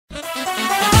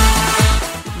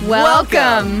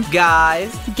Welcome,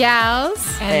 guys,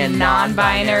 gals, and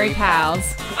non-binary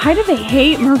pals. Why do they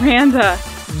hate Miranda?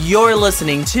 You're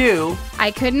listening to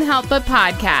I Couldn't Help But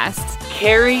Podcast.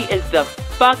 Carrie is the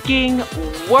fucking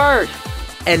worst.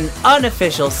 An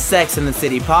unofficial Sex and the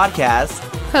City podcast.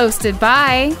 Hosted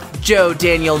by Joe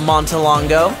Daniel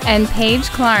Montalongo and Paige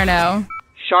Clarno.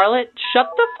 Charlotte,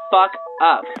 shut the fuck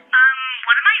up.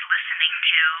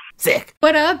 Sick.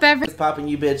 What up, What's poppin',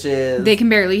 you bitches? They can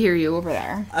barely hear you over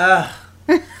there. Not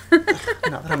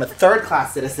that I'm a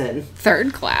third-class citizen.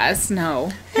 Third class?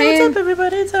 No. Hey, what's up,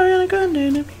 everybody? It's Ariana Grande,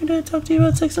 and I'm here to talk to you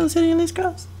about Sex and the City and these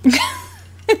girls.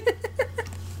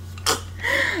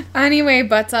 Anyway,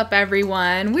 what's up,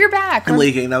 everyone? We're back. I'm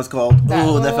leaking. That was cold.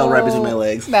 Ooh, that fell right between my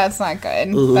legs. That's not good.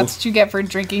 Ooh. That's what you get for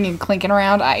drinking and clinking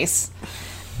around ice.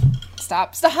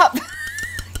 Stop.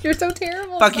 You're so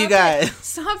terrible. Fuck you guys.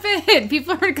 Stop it.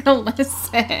 People aren't going to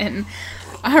listen.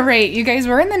 All right, you guys,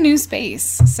 we're in the new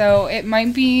space. So it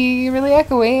might be really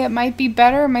echoey. It might be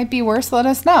better. It might be worse. Let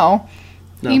us know.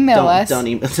 No, Email us. Don't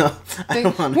email. No, I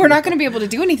don't want We're not going to be able to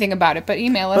do anything about it, but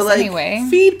email us anyway.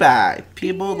 Feedback.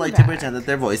 People like to pretend that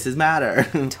their voices matter.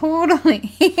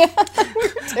 Totally.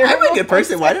 I'm a good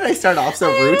person. Why did I start off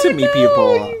so rude to me,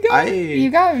 people?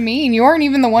 You got mean. You aren't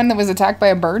even the one that was attacked by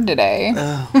a bird today.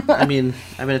 I mean,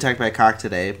 I've been attacked by a cock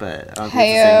today, but I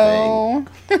don't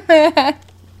think it's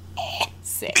the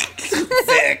same thing.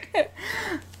 Sick.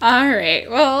 All right.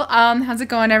 Well, how's it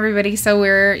going, everybody? So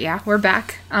we're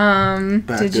back. Back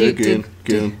Did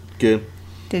good.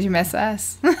 you miss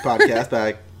us? Podcast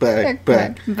back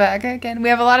Again. We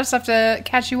have a lot of stuff to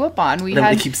catch you up on. I'm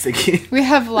gonna keep singing. We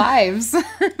have lives.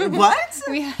 What?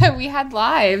 We had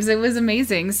lives. It was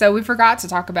amazing. So we forgot to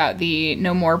talk about the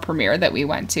No More premiere that we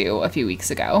went to a few weeks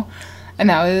ago. And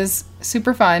that was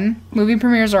super fun. Movie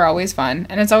premieres are always fun.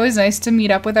 And it's always nice to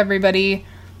meet up with everybody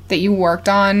that you worked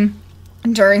on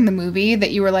during the movie,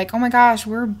 that you were like, oh my gosh,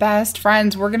 we're best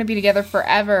friends. We're going to be together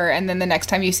forever. And then the next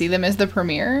time you see them is the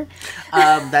premiere.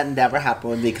 That never happened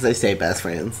with me because I stay best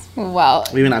friends. Well,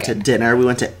 we went out to dinner. We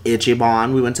went to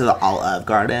Ichiban. We went to the Olive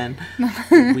Garden.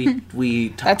 we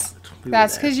talked.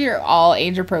 That's because you're all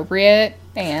age appropriate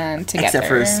and together. Except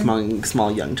for a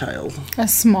small young child. A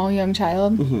small young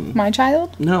child? Mm-hmm. My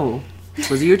child? No.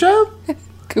 Was it your child?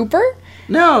 Cooper?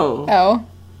 No. Oh.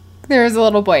 There was a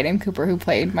little boy named Cooper who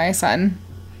played my son.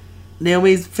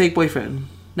 Naomi's fake boyfriend.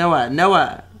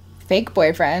 Noah. Fake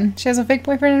boyfriend? She has a fake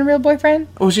boyfriend and a real boyfriend?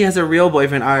 Oh, she has a real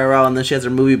boyfriend, IRL, and then she has her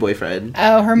movie boyfriend.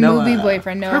 Oh, her Noah. movie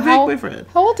boyfriend. Noah. Her fake boyfriend.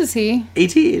 How old is he?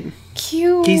 18.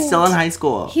 Cute. He's still in high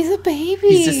school. He's a baby.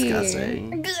 He's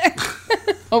disgusting.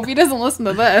 Hope he doesn't listen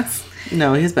to this.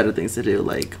 No, he has better things to do,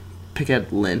 like pick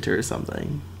at lint or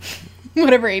something.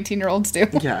 Whatever 18-year-olds do.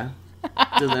 Yeah.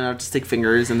 Do they not have to stick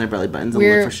fingers in their belly buttons and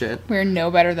look for shit? We're no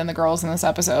better than the girls in this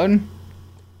episode.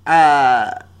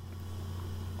 That's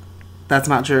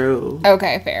not true.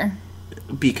 Okay, fair.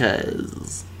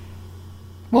 Because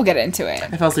we'll get into it.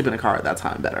 I fell asleep in a car. That's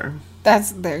how I'm better.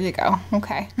 There you go.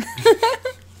 Okay.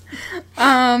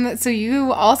 So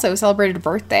you also celebrated a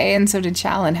birthday, and so did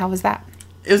Challen. How was that?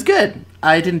 It was good.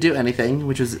 I didn't do anything,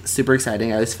 which was super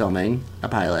exciting. I was filming a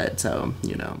pilot, so,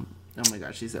 oh my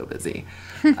gosh, she's so busy.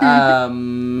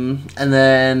 And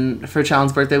then for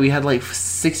Challen's birthday, we had like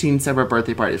 16 separate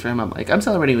birthday parties for him. I'm like, I'm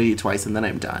celebrating with you twice, and then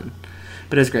I'm done.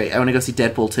 But it was great. I want to go see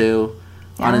Deadpool 2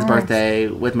 on his birthday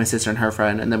with my sister and her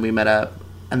friend, and then we met up,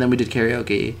 and then we did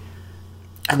karaoke,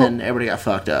 and then everybody got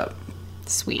fucked up.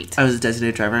 Sweet. I was a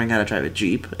designated driver and got to drive a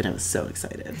Jeep, and I was so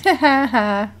excited.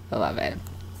 I love it.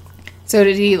 So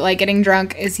did he like getting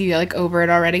drunk? Is he like over it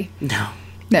already?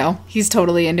 No, he's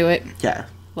totally into it. Yeah.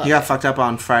 Love he got fucked up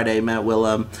on Friday, met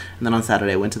Willem, and then on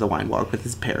Saturday went to the wine walk with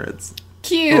his parents.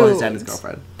 Cute. Well, his dad and his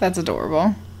girlfriend. That's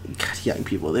adorable. God, young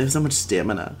people, they have so much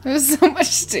stamina. There's so much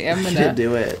stamina. I can't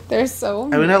do it. They're so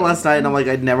I went out last night and I'm like,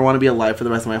 I'd never want to be alive for the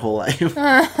rest of my whole life.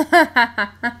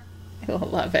 You'll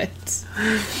love it.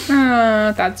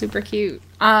 Oh, that's super cute.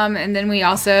 And then we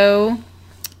also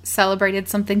celebrated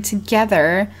something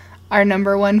together. Our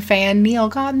number one fan, Neil,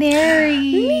 got married.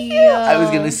 Neil. I was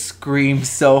going to scream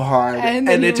so hard. And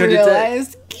then it turned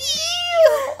realized,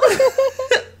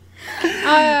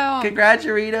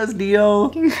 Congratulations, Neil.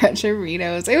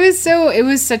 Congratulations. It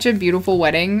was such a beautiful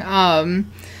wedding.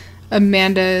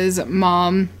 Amanda's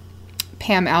mom,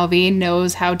 Pam Alvey,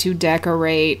 knows how to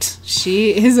decorate.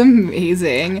 She is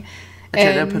amazing. I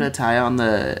tried to put a tie on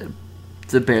the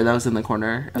bear that was in the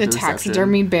corner of the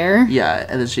taxidermy bear? Yeah,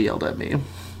 and then she yelled at me.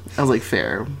 I was like,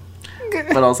 fair.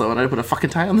 But also, when I put a fucking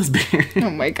tie on this bear. Oh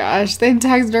my gosh. They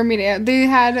taxidermied it. They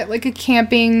had like a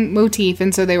camping motif,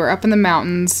 and so they were up in the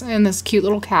mountains in this cute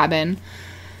little cabin.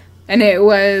 And it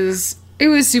was It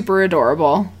was super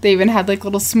adorable. They even had like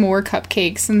little s'more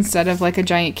cupcakes instead of like a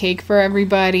giant cake for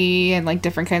everybody and like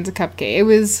different kinds of cupcake. It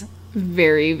was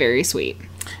very, very sweet.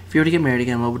 If you were to get married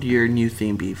again, what would your new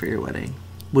theme be for your wedding?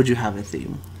 Would you have a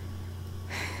theme?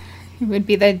 It would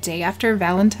be the day after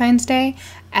Valentine's Day,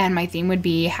 and my theme would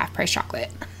be half price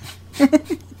chocolate.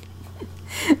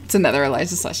 It's another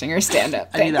Eliza Schlesinger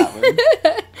stand-up I thing. need that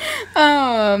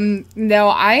one. No,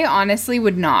 I honestly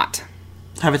would not.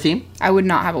 Have a theme? I would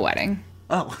not have a wedding.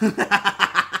 Oh.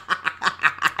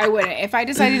 I wouldn't. If I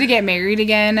decided to get married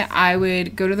again, I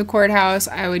would go to the courthouse,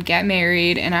 I would get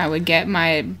married, and I would get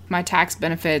my tax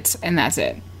benefits, and that's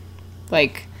it.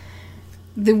 Like,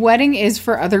 the wedding is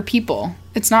for other people.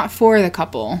 It's not for the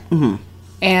couple. Mm-hmm.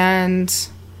 And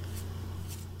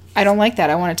I don't like that.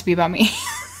 I want it to be about me.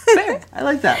 Fair. I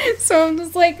like that. So I'm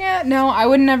just like, no, I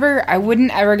wouldn't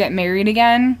ever get married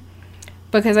again,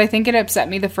 because I think it upset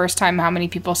me the first time how many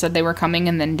people said they were coming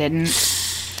and then didn't.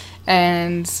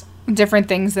 And different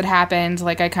things that happened.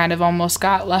 Like, I kind of almost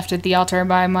got left at the altar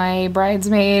by my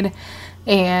bridesmaid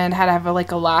and had to have a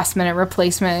last minute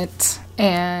replacement.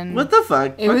 And What the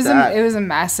fuck? it was a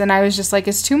mess. And I was just like,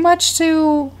 it's just too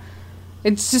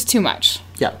much.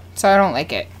 Yeah. So I don't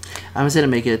like it. I was going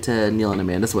to make it to Neil and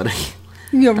Amanda's wedding.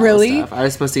 Yeah, really? Stuff. I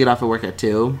was supposed to get off of work at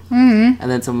 2. Mm-hmm.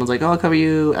 And then someone was like, I'll cover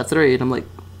you at 3. And I'm like,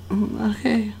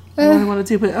 okay. What do I want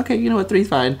to do? But okay, you know what? 3's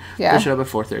fine. Yeah. I showed up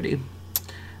at 4:30.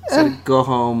 So I had to go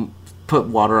home, put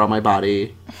water on my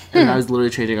body. And I was literally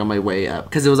changing on my way up.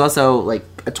 Because it was also like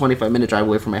a 25-minute drive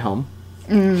away from my home.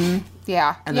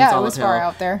 Yeah. And then Yeah, it Solid was far Hill.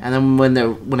 out there. And then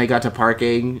when I got to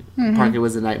parking, parking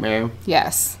was a nightmare.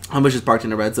 Yes. I was just parked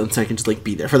in a red zone so I can just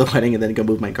be there for the wedding and then go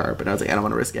move my car. But I was like, I don't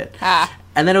want to risk it.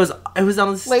 And then it was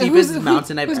on the steepest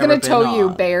mountain I've ever been on. Who's gonna tow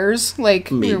you? Bears?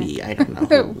 Maybe. I don't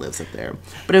know who lives up there.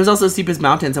 But it was also the steepest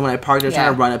mountain, so when I parked, I was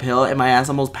trying to run uphill, and my ass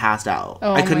almost passed out.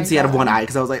 Oh I couldn't my see out of God. one eye,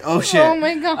 because I was like, oh shit. Oh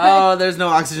my God. Oh, there's no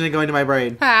oxygen going to my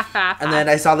brain. And then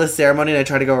I saw the ceremony, and I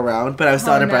tried to go around, but I was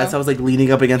still out of breath, so I was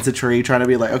leaning up against a tree, trying to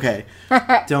be like, okay,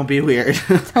 don't be weird.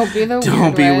 Don't be the weird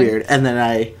Don't be one. weird. And then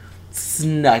I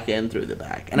snuck in through the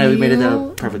back, and I made it there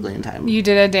perfectly in time. You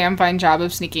did a damn fine job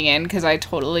of sneaking in, because I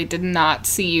totally did not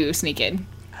see you sneak in.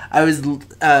 I was,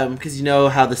 because you know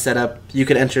how the setup, you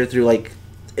could enter through,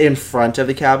 in front of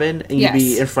the cabin, and you'd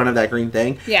be in front of that green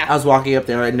thing. Yeah. I was walking up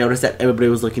there, and I noticed that everybody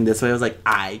was looking this way. I was like,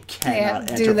 I Can't cannot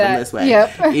do enter from that. this way.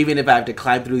 Yep. Even if I have to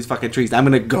climb through these fucking trees, I'm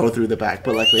going to go through the back.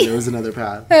 But luckily, there was another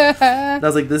path. And I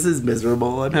was like, this is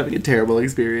miserable. I'm having a terrible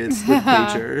experience with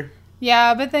nature.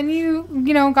 Yeah, but then you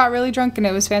got really drunk, and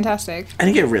it was fantastic. I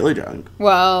didn't get really drunk.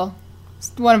 Well,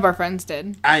 one of our friends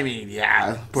did. I mean,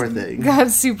 yeah, poor thing.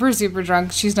 Got super, super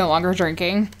drunk. She's no longer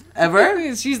drinking.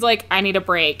 Ever? She's like, I need a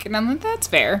break. And I'm like, that's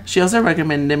fair. She also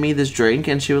recommended me this drink,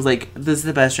 and she was like, this is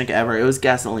the best drink ever. It was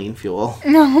gasoline fuel.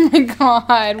 Oh my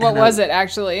God. What was it,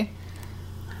 actually?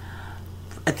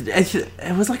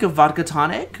 It was like a vodka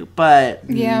tonic, but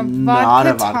Yeah, not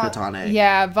a vodka tonic.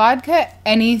 Yeah, vodka,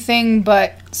 anything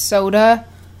but soda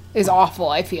is awful,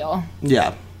 I feel.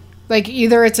 Yeah.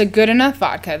 Either it's a good enough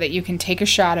vodka that you can take a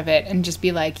shot of it and just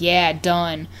be like, yeah,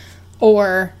 done.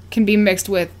 Or can be mixed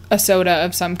with a soda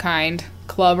of some kind,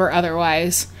 club or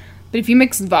otherwise. But if you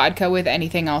mix vodka with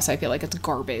anything else, I feel like it's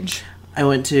garbage. I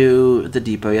went to the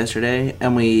depot yesterday,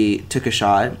 and we took a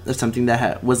shot of something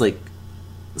that was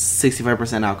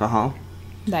 65% alcohol.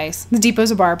 Nice. The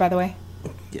Depot's a bar, by the way.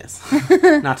 Yes.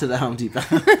 Not to the Home Depot.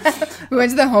 We went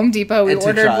to the Home Depot. We And took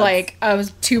ordered shots. a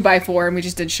 2x4 and we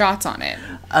just did shots on it.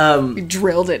 We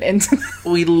drilled it into.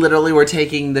 We literally were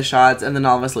taking the shots, and then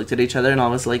all of us looked at each other, and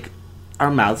all of us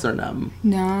our mouths are numb.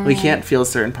 No. We can't feel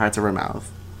certain parts of our mouth.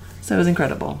 So it was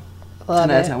incredible. Love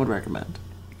 10 out of it. 10 would recommend.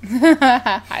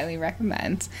 Highly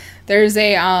recommend. There's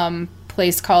a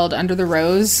place called Under the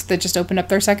Rose that just opened up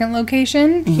their second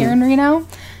location here in Reno,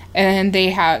 and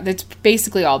it's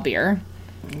basically all beer.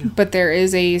 But there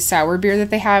is a sour beer that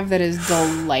they have that is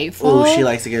delightful. Oh, she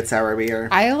likes a good sour beer.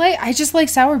 I just like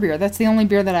sour beer. That's the only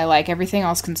beer that I like. Everything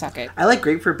else can suck it. I like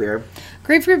grapefruit beer.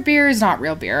 Grapefruit beer is not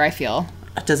real beer, I feel.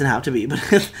 It doesn't have to be,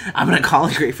 but I'm going to call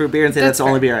it grapefruit beer and say that's the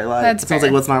only fair. beer I like. That's it sounds fair.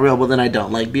 like what's not real, well, then I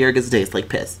don't like beer because it tastes like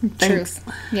piss. Thanks.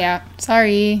 Truth. Yeah.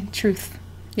 Sorry. Truth.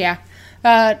 Yeah.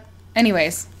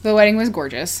 Anyways, the wedding was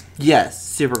gorgeous. Yes,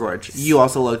 super gorgeous. You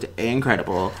also looked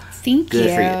incredible. Thank Good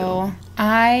you. for you.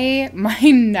 My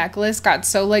necklace got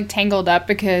so tangled up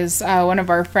because one of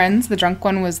our friends, the drunk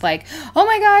one, was like, "Oh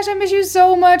my gosh, I miss you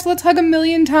so much. Let's hug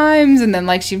 1,000,000 times." And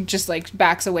then she just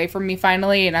backs away from me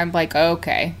finally, and I'm like,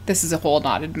 okay, this is a whole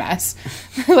knotted mess.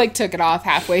 Took it off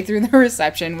halfway through the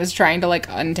reception, was trying to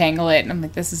untangle it, and I'm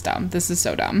like, this is dumb. This is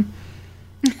so dumb.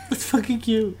 It's fucking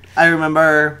cute. I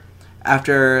remember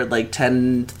after like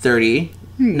 10:30.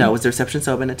 No, was the reception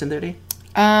still open at 10:30?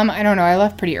 I don't know. I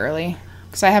left pretty early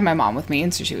because I had my mom with me,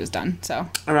 and so she was done. So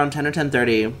Around 10 or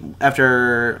 10:30,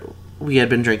 after we had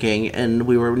been drinking and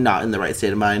we were not in the right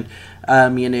state of mind,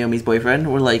 me and Naomi's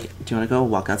boyfriend were like, do you want to go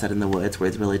walk outside in the woods where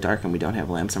it's really dark and we don't have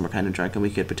lamps and we're kind of drunk and we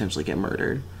could potentially get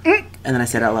murdered? And then I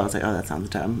said out loud, I was like, oh, that sounds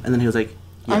dumb. And then he was like,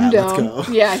 yeah, I'm let's down. go.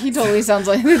 Yeah, he totally sounds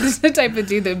like the type of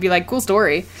dude that would be like, cool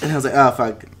story. And I was like, oh,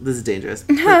 fuck, this is dangerous.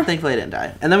 But thankfully I didn't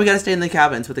die. And then we got to stay in the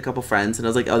cabins with a couple friends, and I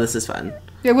was like, oh, this is fun.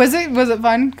 Yeah, was it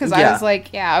fun? Because I Yeah. was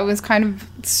like, yeah, I was kind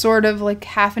of sort of like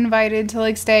half invited to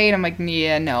like stay, and I'm like,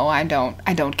 yeah, no, I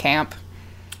don't camp.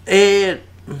 It...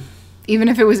 Even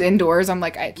if it was indoors, I'm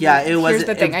like, Yeah, it was... Here's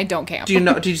the thing, I don't camp.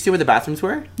 Did you see where the bathrooms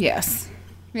were? Yes.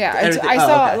 Yeah, Everything- I oh,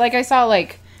 saw okay. I saw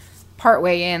like part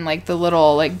way in like the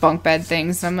little like bunk bed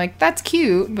things. And I'm like, that's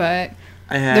cute, but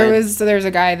I had... there's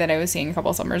a guy that I was seeing a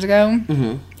couple summers ago,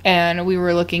 and we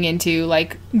were looking into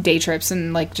like day trips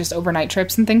and like just overnight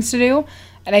trips and things to do.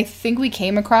 And I think we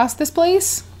came across this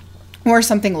place or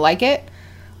something like it,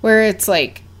 where it's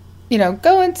like, you know,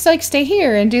 go and like stay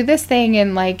here and do this thing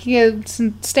and like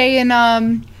stay in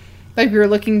like we were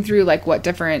looking through like what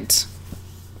different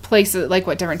places, like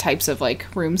what different types of like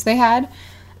rooms they had,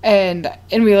 and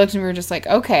we looked and we were just like,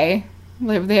 okay,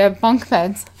 like, they have bunk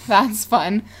beds, that's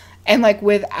fun. And like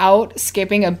without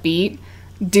skipping a beat,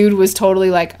 dude was totally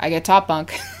like, I get top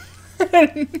bunk.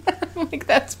 I'm like,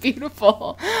 that's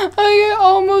beautiful. I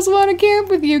almost want to camp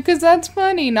with you because that's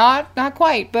funny. Not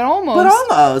quite, but almost.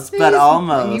 But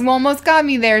almost. You almost got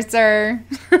me there, sir.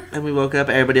 And we woke up,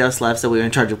 everybody else left, so we were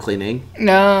in charge of cleaning.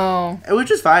 No.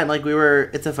 Which is fine. Like,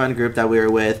 it's a fun group that we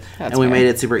were with, That's and we fair. made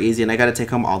it super easy, and I got to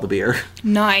take home all the beer.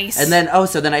 Nice. And then,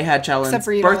 so then I had Chellen's Except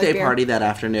for you don't birthday like beer. party that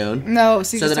afternoon. No,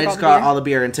 so you So just then I took just all the got beer? all the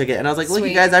beer and took it, and I was like, look, you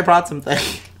Sweet. guys, I brought something.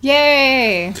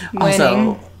 Yay. Winning.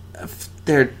 Also,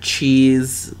 their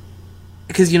cheese,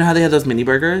 because you know how they have those mini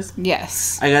burgers?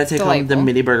 Yes. I got to take home the Delightful.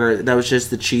 mini burger that was just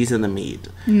the cheese and the meat.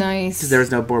 Nice. Because there was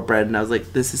no more bread, and I was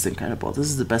like, this is incredible. This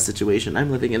is the best situation.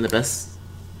 I'm living in the best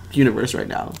universe right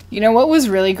now. You know what was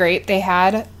really great? They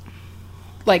had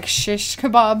like shish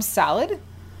kebab salad.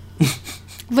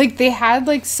 Like they had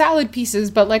like salad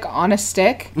pieces, but like on a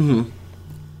stick. Mm-hmm.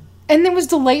 And it was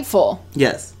delightful.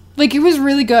 Yes. Like it was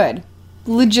really good.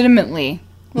 Legitimately.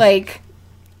 Like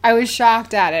I was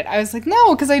shocked at it. I was like,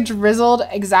 no, because I drizzled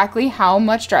exactly how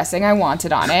much dressing I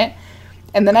wanted on it.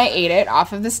 And then I ate it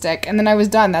off of the stick, and then I was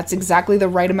done. That's exactly the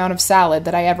right amount of salad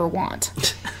that I ever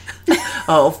want.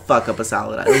 Oh, fuck up a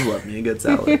salad. I love me a good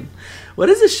salad. What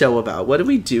is this show about? What do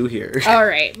we do here? All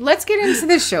right, let's get into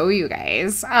the show, you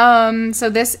guys. So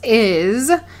this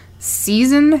is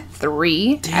season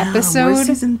 3, Damn, episode. we're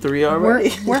season 3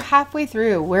 already. We're halfway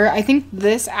through. I think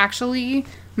this actually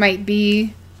might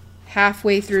be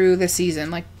halfway through the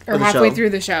season, like or Of the halfway show. through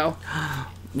the show.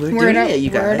 We're We're doing at our- it, you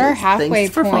guys. we're at our halfway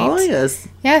Thanks for point. following us.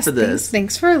 Yes, for this.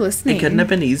 Thanks for listening. It couldn't have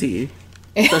been easy.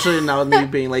 Especially now with me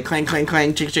being like, clang, clang,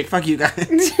 clang, chick, chick, fuck you guys.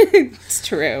 It's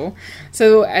true.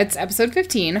 So it's episode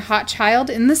 15, Hot Child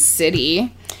in the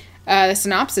City. The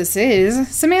synopsis is,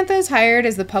 Samantha is hired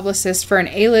as the publicist for an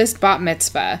A-list bat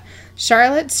mitzvah.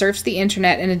 Charlotte surfs the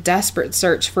internet in a desperate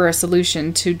search for a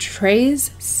solution to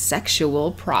Trey's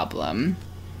sexual problem.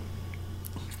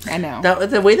 I know.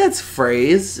 The way that's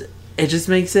phrased, it just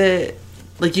makes it...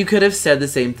 Like, you could have said the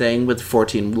same thing with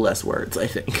 14 less words, I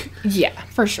think. Yeah,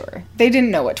 for sure. They didn't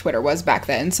know what Twitter was back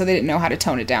then, so they didn't know how to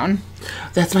tone it down.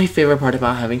 That's my favorite part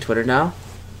about having Twitter now.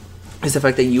 Is the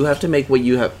fact that you have to make what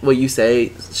you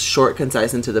say short,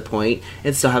 concise, and to the point,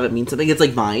 and still have it mean something. It's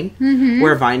like Vine,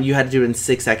 where Vine you had to do it in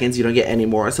 6 seconds. You don't get any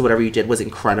more, so whatever you did was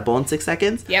incredible in 6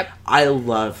 seconds. Yep. I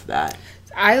love that.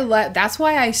 That's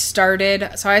why I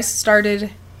started. So I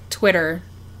started Twitter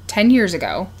 10 years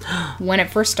ago when it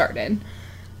first started,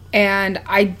 and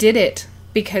I did it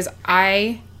because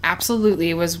I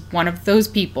absolutely was one of those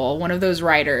people, one of those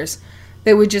writers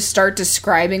that would just start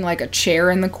describing like a chair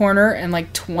in the corner, and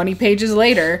like 20 pages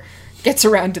later gets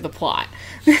around to the plot.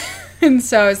 And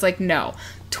so I was like, no,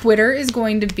 Twitter is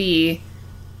going to be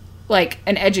like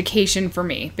an education for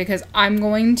me, because I'm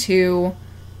going to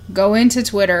go into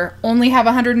Twitter, only have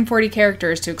 140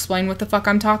 characters to explain what the fuck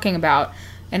I'm talking about,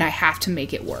 and I have to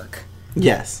make it work.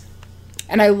 Yes.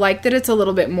 And I like that it's a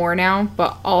little bit more now,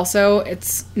 but also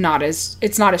it's not as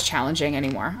challenging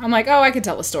anymore. I'm like, oh, I could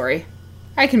tell a story.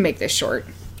 I can make this short.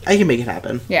 I can make it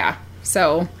happen. Yeah.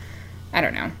 So, I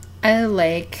don't know. I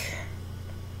liked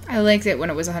it when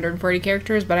it was 140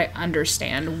 characters, but I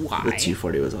understand why. The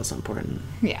 240 was also important.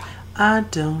 Yeah. I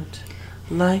don't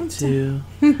like to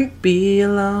be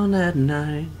alone at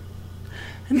night.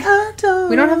 And I don't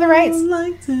We don't have the rights.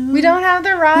 Like to We don't have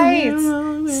the rights.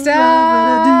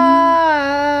 Stop.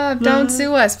 Don't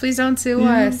sue us. Please don't sue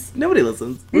us. Nobody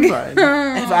listens. We're fine.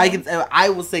 I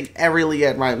will sing every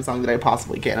Leanne Rimes song that I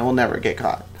possibly can. I will never get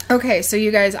caught. Okay, so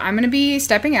you guys, I'm going to be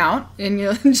stepping out, and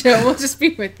Joe will just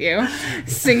be with you,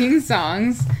 singing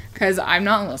songs, because I'm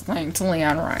not listening to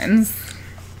Leanne Rimes.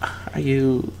 Are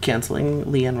you canceling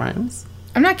Leanne Rimes?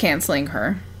 I'm not canceling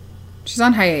her. She's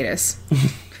on hiatus.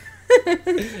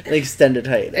 An extended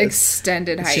hiatus.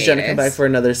 Extended hiatus. She's trying to come back for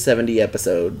another 70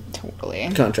 episode Totally.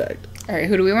 contract. All right,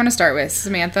 who do we want to start with?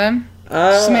 Samantha?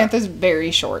 Samantha's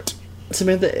very short.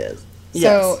 Samantha is. So,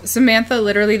 Yes. Samantha,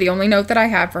 literally, the only note that I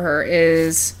have for her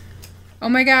is, oh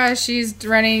my gosh, she's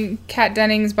running Kat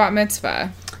Dennings' bat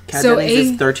mitzvah. Kat Dennings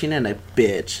is 13 and a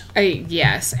bitch.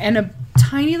 Yes, and a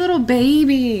tiny little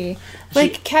baby.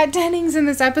 Like, Kat Dennings in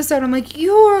this episode, I'm like,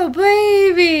 you're a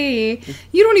baby.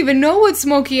 You don't even know what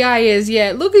smoky eye is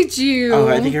yet. Look at you. Oh,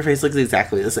 I think her face looks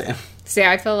exactly the same. See,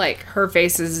 I feel like her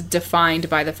face is defined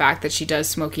by the fact that she does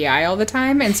smoky eye all the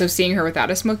time, and so seeing her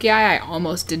without a smoky eye, I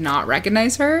almost did not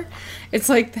recognize her. It's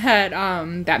like that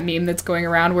that meme that's going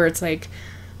around where it's like,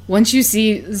 once you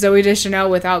see Zooey Deschanel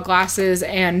without glasses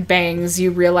and bangs,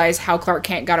 you realize how Clark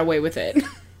Kent got away with it.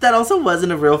 That also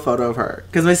wasn't a real photo of her.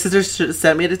 Because my sister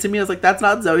sent me it to me. I was like, that's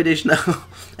not Zooey Deschanel.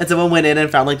 And someone went in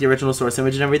and found like the original source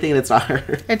image and everything, and it's not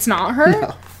her. It's not her?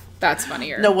 No. That's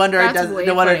funnier. No wonder it That's doesn't. way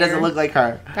No wonder it funnier. doesn't look like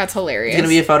her. That's hilarious. It's gonna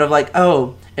be a photo of like,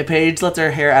 oh, if Paige lets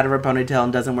her hair out of her ponytail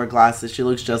and doesn't wear glasses, she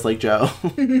looks just like Joe.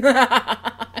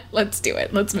 Let's do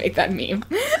it. Let's make that meme.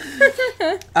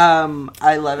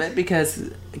 I love it because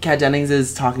Kat Dennings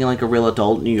is talking like a real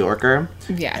adult New Yorker.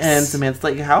 Yes. And Samantha's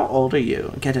like, how old are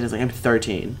you? And Kat Dennings is like, I'm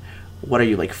 13. What are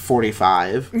you, like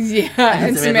 45? Yeah,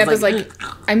 and Samantha's like,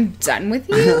 I'm done with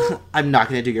you? I'm not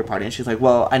going to do your party. And she's like,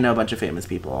 well, I know a bunch of famous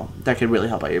people that could really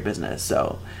help out your business.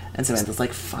 So, and Samantha's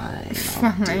like, fine,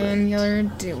 I'll do it. Fine, you're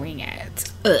doing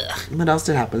it. Ugh. What else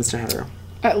happens to her?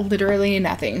 Literally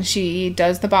nothing. She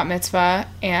does the bat mitzvah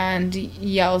and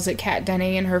yells at Kat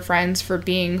Denning and her friends for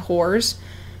being whores,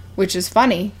 which is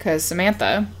funny because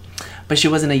Samantha. But she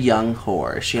wasn't a young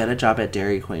whore. She had a job at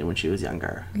Dairy Queen when she was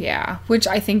younger. Yeah, which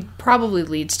I think probably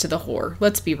leads to the whore.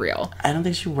 Let's be real. I don't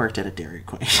think she worked at a Dairy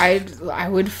Queen. I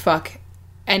would fuck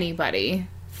anybody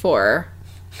for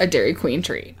a Dairy Queen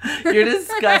treat. You're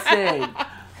disgusting.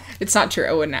 It's not true.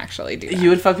 I wouldn't actually do that. You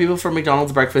would fuck people for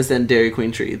McDonald's breakfast and Dairy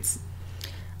Queen treats.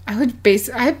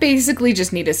 I basically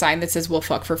just need a sign that says we'll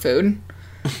fuck for food.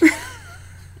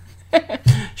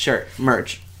 Sure,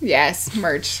 merch. Yes,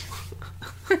 merch.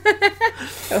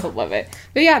 I love it.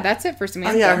 But yeah, that's it for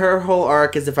Samantha. Oh yeah, her whole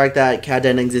arc is the fact that Kat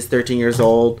Dennings is 13 years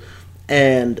old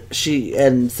and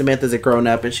Samantha's a grown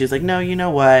up and she's like, no, you know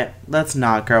what? Let's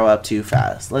not grow up too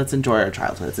fast. Let's enjoy our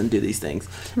childhoods and do these things.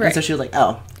 Right. And so she was like,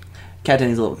 oh, Kat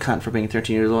Dennings is a little cunt for being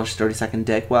 13 years old. She's already sucking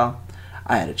dick. Well,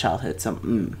 I had a childhood, so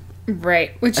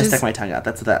Right, which I is... stuck my tongue out.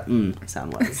 That's what that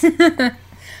sound was.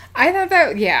 I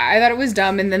thought it was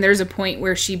dumb, and then there's a point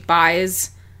where she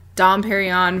buys Dom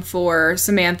Perignon for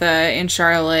Samantha and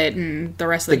Charlotte and the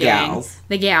rest of the gang. Gals.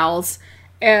 The gals.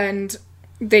 And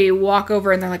they walk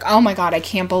over and they're like, oh my god, I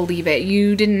can't believe it.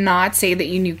 You did not say that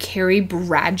you knew Carrie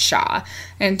Bradshaw.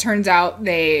 And it turns out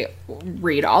they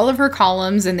read all of her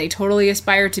columns and they totally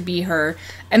aspire to be her.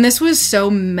 And this was so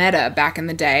meta back in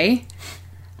the day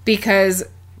because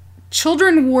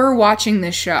children were watching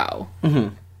this show.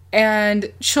 Mm-hmm.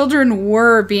 And children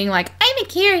were being like, I'm a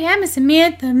Carrie, I'm a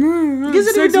Samantha. You guys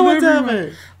didn't even know what's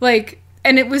happening. Like,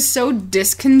 and it was so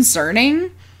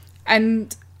disconcerting.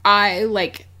 And I,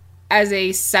 like, as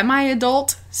a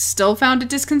semi-adult, still found it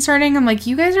disconcerting. I'm like,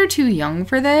 you guys are too young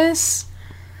for this.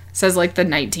 Says, like, the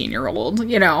 19-year-old,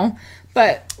 you know?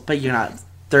 But You're not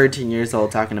 13 years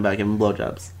old talking about giving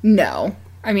blowjobs. no.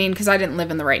 I mean, because I didn't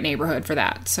live in the right neighborhood for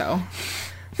that, so...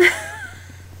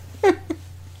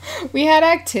 We had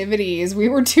activities. We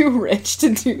were too rich to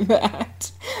do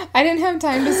that. I didn't have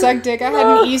time to suck dick. I had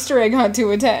an Easter egg hunt to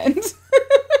attend.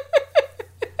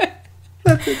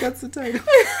 That's the title.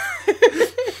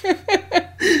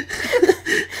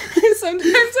 Sometimes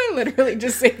I literally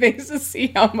just say things to see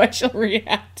how much you'll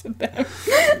react to them. God,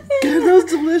 that was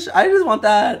delicious. I just want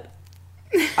that.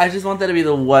 I just want that to be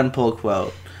the one pull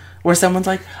quote. Where someone's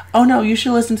like, oh no, you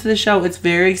should listen to the show. It's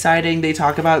very exciting. They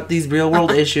talk about these real world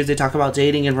issues. They talk about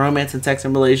dating and romance and sex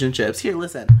and relationships. Here,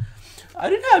 listen. I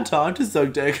didn't have time to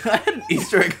suck dick. I had an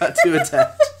Easter egg hunt to attend.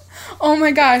 Oh my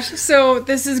gosh. So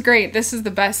this is great. This is the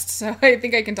best. So I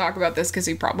think I can talk about this because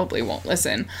he probably won't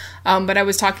listen. But I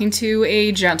was talking to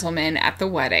a gentleman at the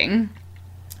wedding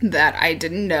that I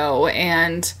didn't know.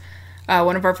 And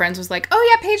one of our friends was like, oh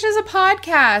yeah, Paige has a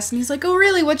podcast. And he's like, oh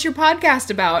really, what's your podcast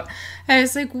about? And I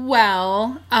was like,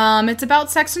 well, it's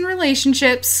about sex and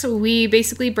relationships. We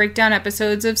basically break down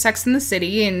episodes of Sex and the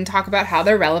City and talk about how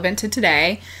they're relevant to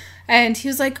today. And he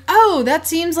was like, oh, that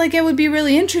seems like it would be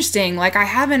really interesting. Like, I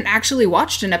haven't actually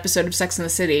watched an episode of Sex and the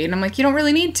City. And I'm like, you don't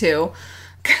really need to.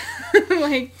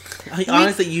 Like,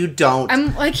 honestly, you don't.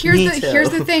 I'm like, here's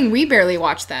the thing. We barely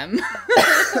watch them.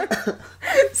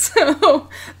 So,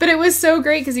 but it was so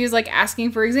great because he was like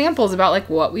asking for examples about like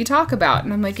what we talk about.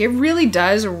 And I'm like, it really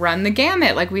does run the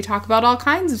gamut. Like, we talk about all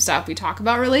kinds of stuff. We talk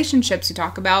about relationships. We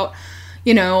talk about,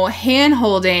 you know, hand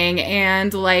holding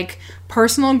and like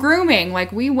personal grooming.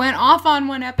 Like, we went off on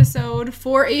one episode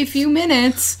for a few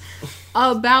minutes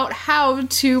about how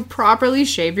to properly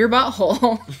shave your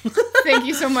butthole. Thank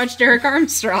you so much, Derek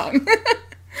Armstrong.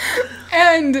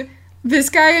 And this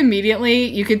guy immediately,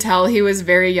 you could tell he was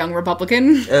very young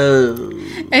Republican. Oh.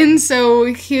 And so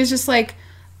he was just like,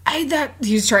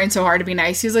 he was trying so hard to be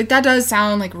nice. He was like, that does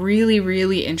sound like really,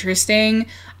 really interesting.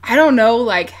 I don't know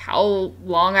like how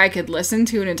long I could listen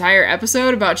to an entire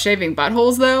episode about shaving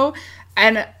buttholes though.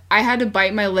 And I had to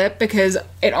bite my lip because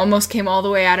it almost came all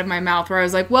the way out of my mouth where I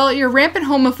was like, well, your rampant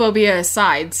homophobia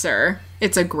aside, sir,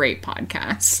 it's a great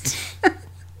podcast.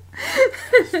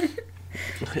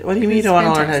 What do you mean you don't want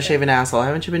to learn how to shave an asshole?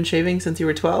 Haven't you been shaving since you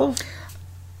were 12?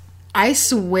 I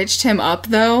switched him up,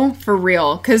 though, for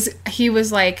real. Because he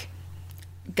was like,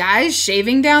 guys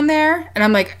shaving down there? And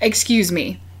I'm like, excuse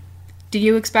me. Do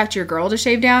you expect your girl to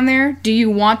shave down there? Do you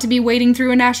want to be wading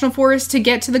through a national forest to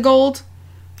get to the gold?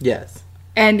 Yes.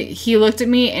 And he looked at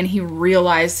me and he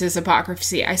realized his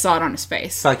hypocrisy. I saw it on his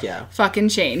face. Fuck yeah. Fucking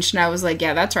changed. And I was like,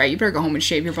 yeah, that's right. You better go home and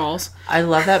shave your balls. I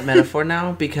love that metaphor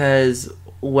now because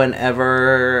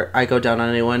whenever I go down on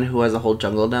anyone who has a whole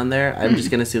jungle down there, I'm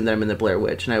just going to assume that I'm in the Blair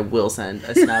Witch, and I will send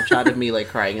a snapshot of me, like,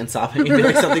 crying and sobbing and be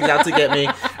like, something's out to get me,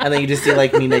 and then you just see,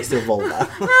 like, me next to a vulva.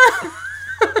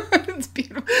 It's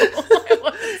beautiful.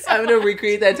 I'm going to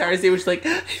recreate that entire scene, which is like,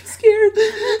 I'm scared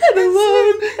and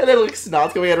alone, and then, like,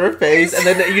 snot's coming out of her face, and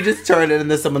then you just turn it, and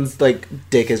then someone's, like,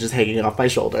 dick is just hanging off my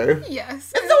shoulder.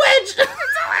 Yes. It's the witch!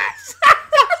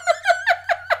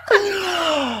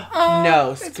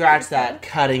 No, scratch that.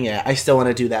 Cutting it. I still want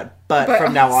to do that. But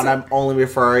from now on, I'm only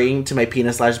referring to my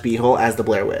penis/beehole as the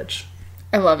Blair Witch.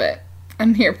 I love it.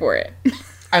 I'm here for it.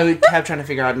 I kept trying to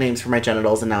figure out names for my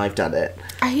genitals, and now I've done it.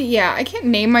 I can't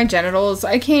name my genitals.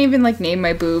 I can't even, like, name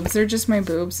my boobs. They're just my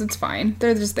boobs. It's fine.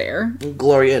 They're just there.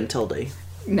 Gloria and Tilde.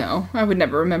 No, I would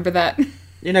never remember that.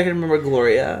 You're not going to remember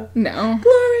Gloria? No.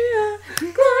 Gloria!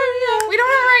 We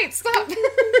don't have rights. Stop.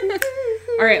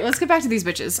 All right, let's get back to these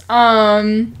bitches.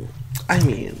 I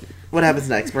mean, what happens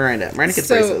next? Miranda gets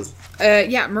braces.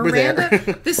 Yeah,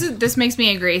 Miranda. This makes me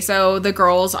angry. So the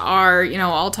girls are, you know,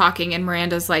 all talking, and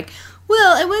Miranda's like,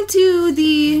 "Well, I went to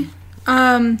the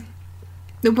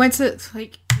she went to.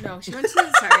 Sorry,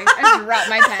 I dropped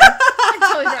my pen. I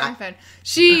totally dropped my pen.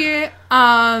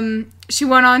 She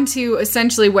went on to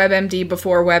essentially WebMD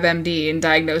before WebMD and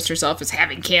diagnosed herself as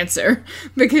having cancer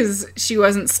because she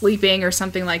wasn't sleeping or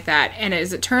something like that. And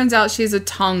as it turns out, she's a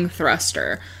tongue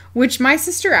thruster, which my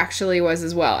sister actually was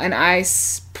as well, and I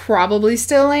probably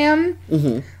still am.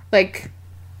 Mm-hmm. Like,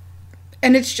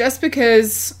 and it's just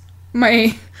because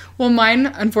mine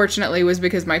unfortunately was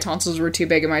because my tonsils were too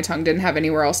big and my tongue didn't have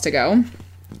anywhere else to go.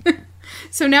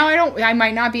 So now I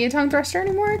might not be a tongue thruster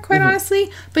anymore, quite honestly.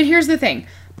 But here's the thing.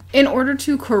 In order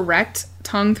to correct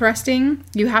tongue thrusting,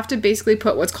 you have to basically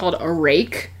put what's called a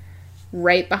rake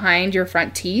right behind your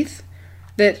front teeth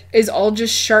that is all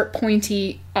just sharp,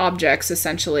 pointy objects,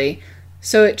 essentially.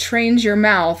 So it trains your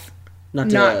mouth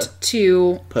not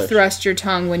to thrust your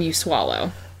tongue when you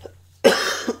swallow.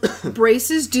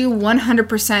 Braces do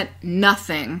 100%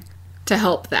 nothing to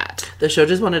help that. The show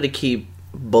just wanted to keep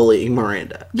bullying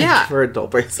Miranda. Yeah. For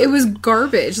adult braces. It was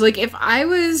garbage. Like, if I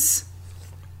was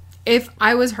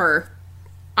her,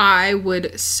 I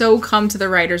would so come to the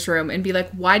writer's room and be like,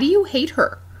 why do you hate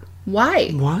her?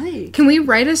 Why? Can we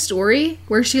write a story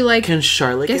where she, like, can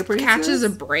Charlotte get braces? Catches a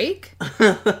break?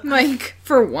 Like,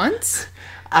 for once?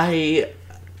 I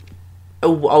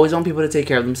always want people to take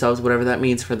care of themselves, whatever that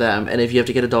means for them. And if you have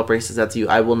to get adult braces, that's you.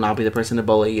 I will not be the person to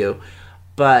bully you.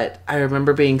 But I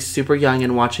remember being super young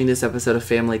and watching this episode of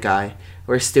Family Guy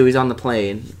where Stewie's on the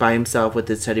plane by himself with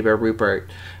his teddy bear Rupert.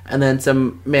 And then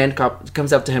some man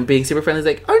comes up to him being super friendly.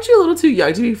 He's like, aren't you a little too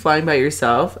young to be flying by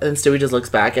yourself? And Stewie just looks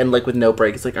back and, like, with no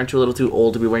break, it's like, aren't you a little too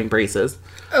old to be wearing braces?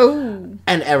 Oh.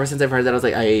 And ever since I've heard that, I was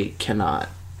like, I cannot.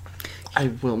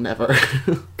 I will never.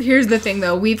 Here's the thing,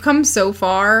 though. We've come so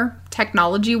far,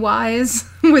 technology-wise,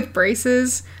 with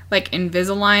braces, like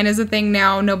Invisalign is a thing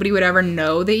now. Nobody would ever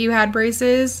know that you had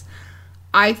braces.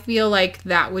 I feel like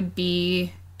that would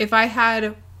be, if I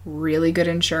had really good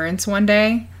insurance one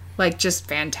day, like just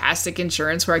fantastic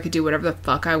insurance where I could do whatever the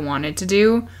fuck I wanted to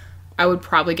do, I would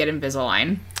probably get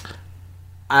Invisalign.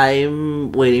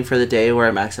 I'm waiting for the day where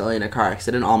I'm accidentally in a car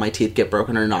accident, all my teeth get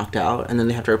broken or knocked out, and then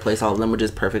they have to replace all of them with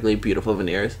just perfectly beautiful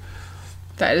veneers.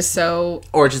 That is so...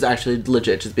 Or just actually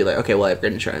legit just be like, okay, well, I have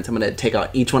good insurance. I'm going to take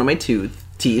out each one of my teeth,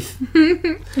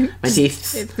 my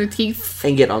teeth, It's the teeth.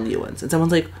 and get all new ones. And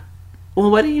someone's like, well,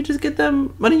 why don't you just get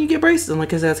them? Why don't you get braces? I'm like,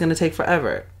 because that's going to take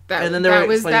forever. And then they were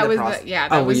explaining the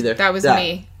process. That was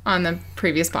me on the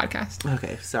previous podcast.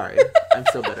 Okay, sorry. I'm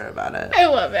still bitter about it. I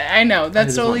love it. I know.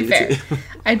 That's just totally want you fair.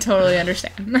 I totally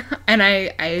understand. And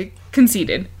I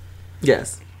conceded.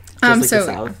 Yes. Just So- the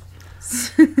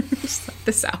South. Just like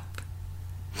the South.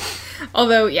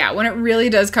 Although, yeah, when it really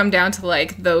does come down to,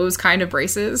 like, those kind of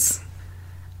braces,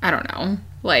 I don't know.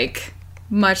 Like,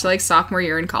 much like sophomore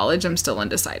year in college, I'm still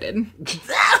undecided.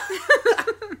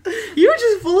 You were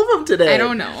just full of them today. I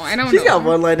don't know. She's got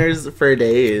one-liners for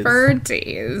days. For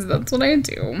days. That's what I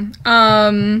do.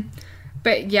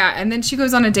 But, yeah, and then she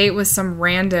goes on a date with some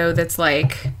rando that's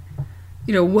like,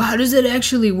 you know, well, how does it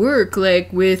actually work,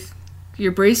 like, with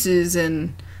your braces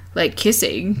and, like,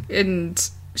 kissing? And...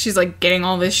 she's, like, getting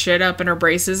all this shit up in her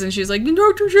braces, and she's like, the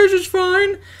doctor says it's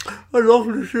fine. The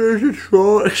doctor says it's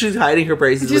fine. She's hiding her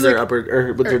braces with her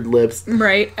her lips.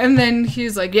 Right. And then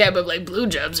he's like, yeah, but, like,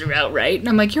 blowjobs are out, right? And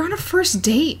I'm like, you're on a first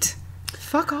date.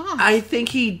 Fuck off. I think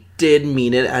he did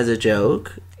mean it as a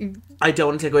joke. I don't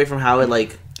want to take away from how it,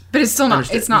 like... But it's still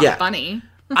not, it's not Yeah. funny.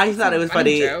 I thought it was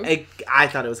funny. joke. I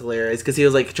thought it was hilarious, because he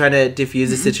was, like, trying to diffuse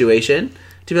the situation.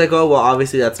 To be like, oh, well,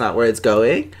 obviously that's not where it's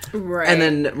going. Right. And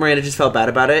then Miranda just felt bad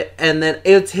about it. And then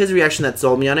it's his reaction that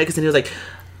sold me on it, because then he was like,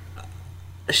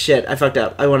 shit, I fucked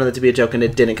up. I wanted it to be a joke, and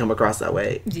it didn't come across that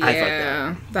way. I fucked up.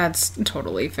 Yeah, that's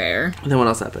totally fair. And then what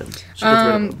else happened? She gets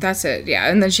rid of him. That's it, yeah.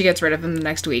 And then she gets rid of him the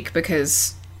next week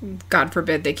because, God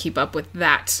forbid, they keep up with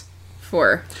that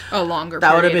for a longer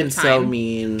That would period have been of so time.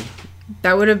 mean.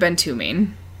 That would have been too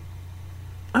mean.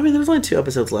 I mean, there's only 2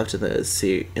 episodes left in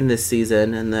this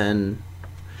season, and then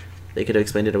they could have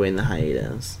explained it away in the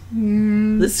hiatus.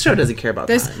 This show doesn't care about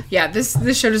time.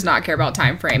 This show does not care about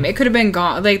time frame. It could have been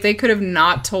gone. Like, they could have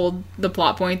not told the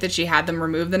plot point that she had them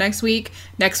removed the next week.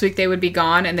 Next week they would be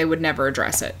gone, and they would never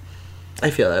address it.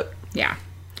 I feel it. Yeah.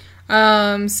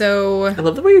 So I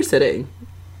love the way you're sitting.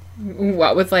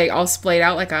 what, with, like, all splayed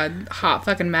out like a hot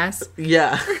fucking mess?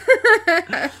 Yeah.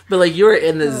 But, like, you were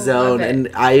in the zone, it. and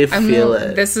I feel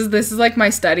it. This is like my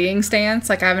studying stance.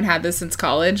 Like, I haven't had this since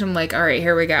college. I'm like, all right,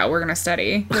 here we go. We're gonna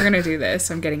study. We're gonna do this.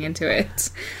 I'm getting into it.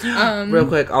 Real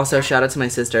quick, also, shout out to my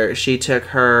sister. She took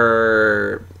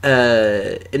her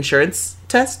insurance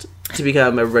test to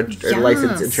become a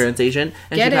licensed insurance agent,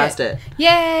 and she passed it.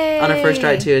 Yay! On her first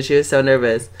try, too, and she was so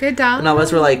nervous. Good job. And all of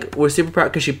us were like, we're super proud,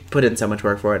 because she put in so much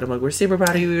work for it. I'm like, we're super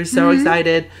proud of you. We were so Mm-hmm.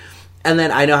 excited. And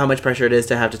then I know how much pressure it is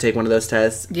to have to take one of those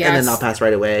tests and Yes. then not pass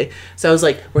right away. So I was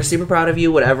like, we're super proud of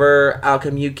you. Whatever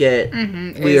outcome you get,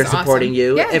 we It's are supporting awesome.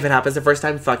 you. Yeah. If it happens the first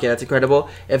time, fuck yeah, that's incredible.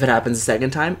 If it happens the second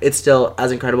time, it's still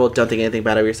as incredible. Don't think anything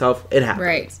bad of yourself. It happens.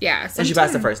 Right. Yeah. And she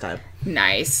passed the first time.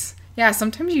 Nice. Yeah,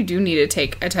 sometimes you do need to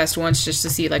take a test once just to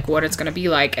see, like, what it's going to be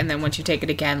like, and then once you take it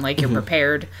again, like, you're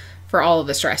prepared for all of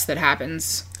the stress that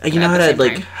happens. And you know at how the to, same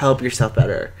like, time. help yourself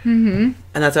better. Mm-hmm.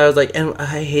 And that's why I was like, and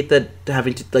I hate that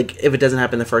having to, like, if it doesn't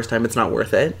happen the first time, it's not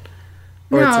worth it.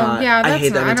 Or No, it's not. yeah, I that's hate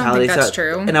that not- I don't mentality. think that's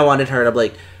true. And I wanted her to be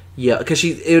like, yeah, because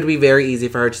it would be very easy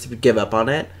for her just to give up on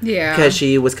it. Yeah. Because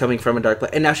she was coming from a dark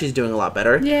place. And now she's doing a lot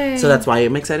better. Yay. So that's why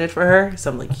I'm excited for her.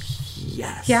 So I'm like,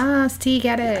 yes. Yes, T,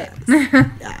 get it.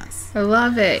 Yes. I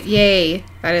love it. Yay.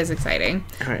 That is exciting.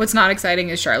 All right. What's not exciting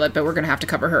is Charlotte, but we're going to have to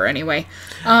cover her anyway.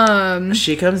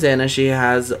 She comes in and she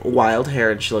has wild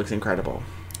hair and she looks incredible.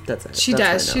 That's it. She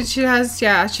That's does. what I know. She has,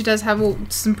 yeah, she does have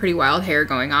some pretty wild hair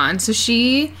going on. So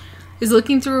she is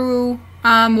looking through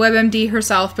WebMD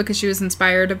herself because she was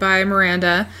inspired by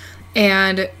Miranda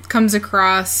and comes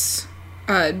across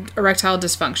erectile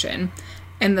dysfunction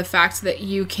and the fact that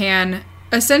you can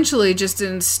essentially just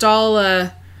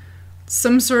install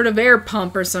some sort of air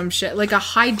pump or some shit, like a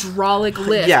hydraulic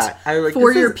lift Yeah, I was like,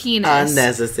 for this your is penis.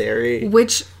 unnecessary.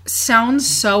 Which sounds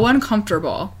so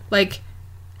uncomfortable. Like,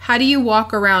 how do you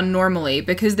walk around normally?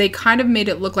 Because they kind of made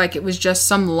it look like it was just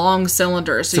some long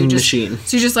cylinder. So Some you just, machine.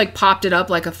 So you just, like, popped it up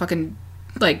like a fucking,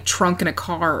 like, trunk in a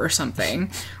car or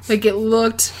something. Like, it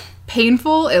looked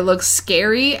painful. It looked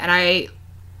scary. And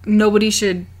nobody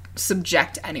should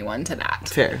subject anyone to that.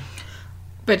 Fair.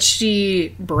 But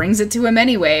she brings it to him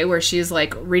anyway, where she's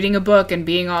like reading a book and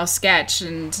being all sketch,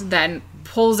 and then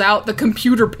pulls out the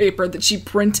computer paper that she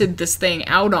printed this thing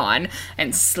out on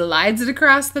and slides it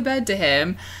across the bed to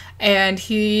him. And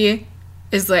he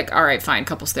is like, all right, fine,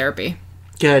 couples therapy.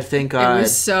 Good, thank God. It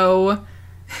was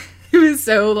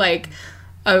so like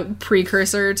a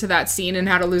precursor to that scene in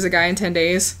How to Lose a Guy in 10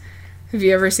 Days. Have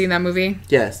you ever seen that movie?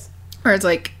 Yes. Where it's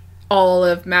like all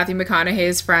of Matthew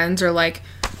McConaughey's friends are like,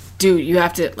 dude, you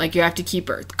have to keep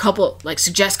her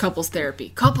suggest couples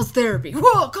therapy,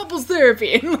 whoa, couples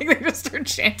therapy, and like they just start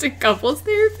chanting couples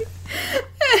therapy.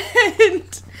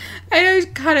 And I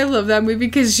kind of love that movie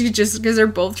because they're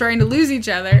both trying to lose each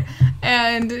other,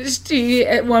 and she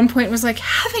at one point was like,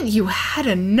 haven't you had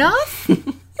enough?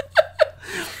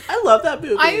 I love that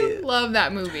movie. I love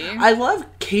that movie. I love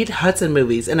Kate Hudson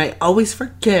movies, and I always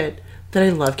forget that I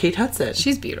love Kate Hudson.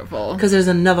 She's beautiful. Because there's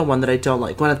another one that I don't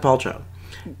like, Gwyneth Paltrow.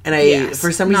 And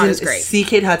for some not reason, as great. see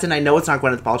Kate Hudson, I know it's not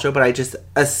Gwyneth Paltrow, but I just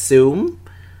assume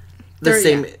they're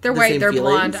white, they're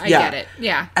blonde, I get it.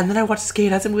 Yeah. And then I watched this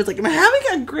Kate Hudson movie, like, I'm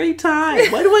having a great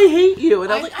time. Why do I hate you?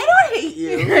 And I'm like, I don't hate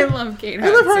you. I love Kate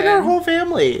Hudson. I love her and her whole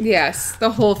family. Yes,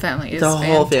 the whole family is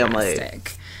whole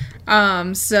fantastic.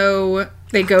 So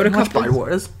they go to Watch couple. Bride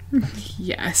Wars.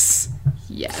 Yes.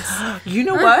 You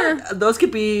know what? Those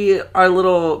could be our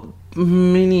little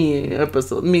mini because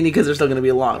they're still going to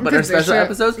be long, but our special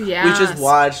episodes, yes. we just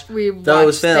watch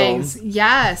those films. Things.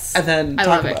 Yes. And then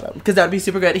talk about them. Because that would be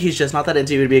super good. He's just not that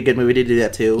into you. It would be a good movie to do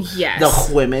that too. Yes.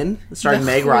 The Women, starring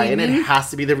Meg Ryan. It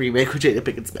has to be the remake with Jada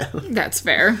Pinkett Smith. That's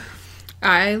fair.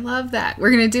 I love that.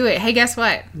 We're going to do it. Hey, guess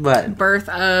what? What? Birth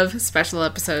of special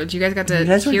episodes. You guys got to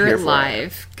hear it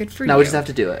live. Good for you. Now we just have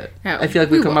to do it. Yeah, I feel like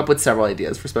we come up with several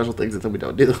ideas for special things and then we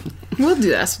don't do them. We'll do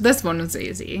this. This one was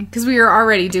easy. Because we were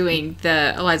already doing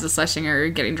the Eliza Schlesinger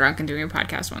getting drunk and doing a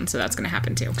podcast one. So that's going to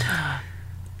happen too.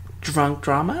 Drunk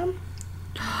drama?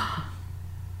 I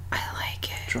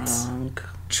like it. Drunk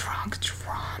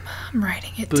drama. I'm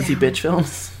writing it Boozy down. bitch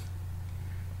films?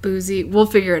 Boozy. We'll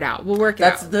figure it out. We'll work it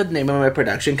out. That's the name of my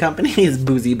production company is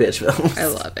Boozy Bitch Films. I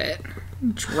love it.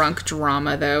 Drunk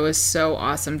Drama, though, is so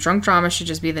awesome. Drunk Drama should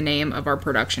just be the name of our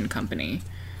production company.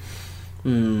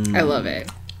 I love it.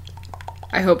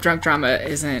 I hope Drunk Drama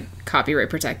isn't copyright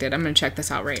protected. I'm going to check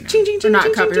this out right now. Or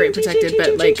not copyright protected,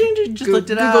 but like just looked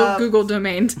it up. Google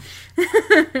domained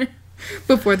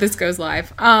before this goes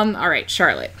live. All right,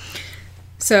 Charlotte.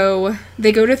 So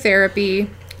they go to therapy.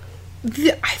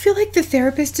 I feel like the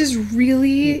therapist is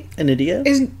really... An idiot?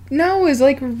 Is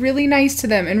like really nice to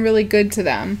them and really good to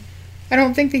them. I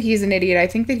don't think that he's an idiot. I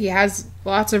think that he has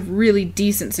lots of really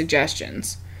decent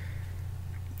suggestions.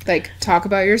 Like, talk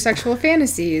about your sexual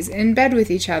fantasies in bed with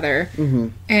each other. Mm-hmm.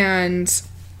 And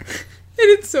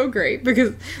it's so great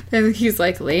because then he's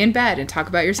like, lay in bed and talk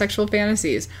about your sexual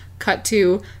fantasies. Cut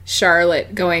to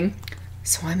Charlotte going,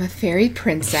 so I'm a fairy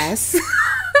princess.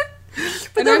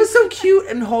 But that was so cute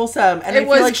and wholesome. And I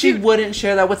feel like she wouldn't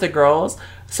share that with the girls.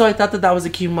 So I thought that was a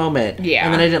cute moment. Yeah.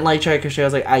 And then I didn't like try because I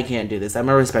was like, I can't do this. I'm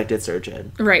a respected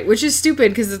surgeon. Right, which is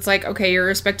stupid because it's like, okay, you're a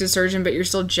respected surgeon, but you're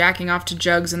still jacking off to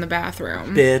jugs in the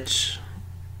bathroom. Bitch.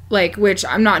 Like, which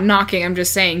I'm not knocking. I'm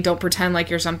just saying don't pretend like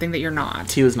you're something that you're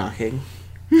not. He was knocking.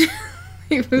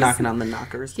 He was knocking on the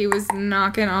knockers. He was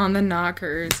knocking on the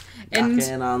knockers.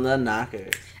 Knocking on the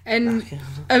knockers. And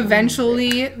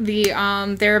eventually the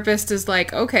therapist is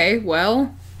like, okay,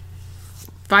 well,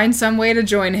 find some way to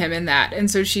join him in that. And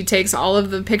so she takes all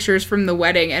of the pictures from the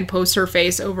wedding and posts her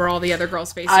face over all the other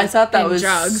girls' faces. I thought that was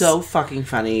jugs. so fucking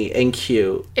funny and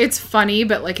cute. It's funny,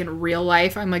 but like in real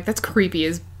life, I'm like, that's creepy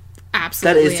as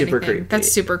absolutely That is super anything. creepy.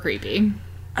 That's super creepy.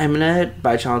 I'm gonna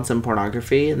buy Sean some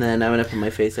pornography, and then I'm gonna put my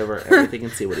face over everything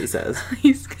and see what he says.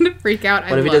 He's gonna freak out.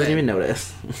 What if he doesn't even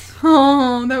notice?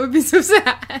 Oh, that would be so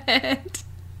sad.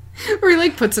 Or he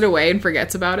like puts it away and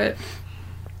forgets about it.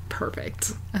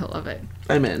 Perfect. I love it.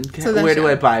 I'm in. So where do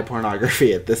I buy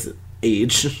pornography at this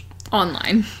age?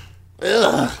 Online.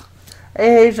 Ugh. I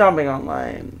hate shopping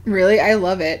online. Really? I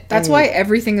love it. That's why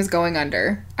everything is going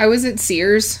under. I was at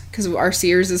Sears, because our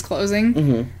Sears is closing.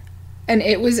 Mm-hmm. And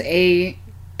it was a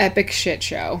epic shit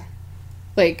show.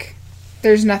 Like,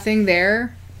 there's nothing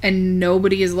there, and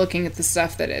nobody is looking at the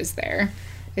stuff that is there.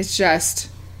 It was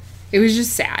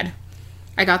just sad.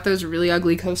 I got those really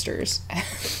ugly coasters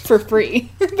for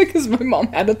free because my mom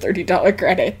had a $30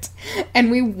 credit.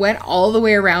 And we went all the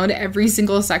way around every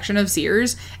single section of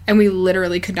Sears, and we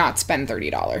literally could not spend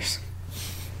 $30.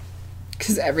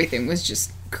 Because everything was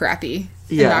just crappy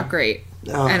and not great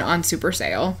and on super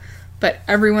sale. But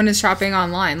everyone is shopping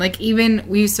online. Like, even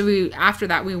after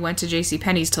that, we went to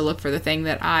JCPenney's to look for the thing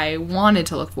that I wanted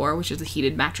to look for, which is a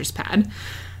heated mattress pad.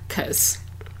 Because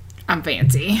I'm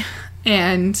fancy.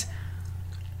 And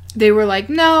they were like,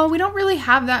 no, we don't really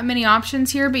have that many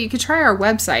options here, but you could try our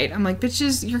website. I'm like,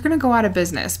 bitches, you're going to go out of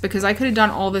business because I could have done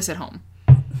all this at home.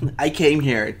 I came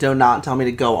here. Do not tell me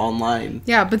to go online.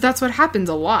 Yeah, but that's what happens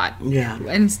a lot. Yeah.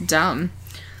 And it's dumb.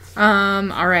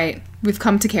 All right. We've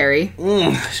come to Carrie.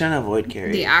 Shouldn't avoid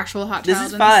Carrie. The actual hot This child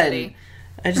is in fun. the city.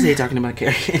 I just hate talking about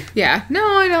Carrie. Yeah. No,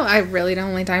 I don't. I really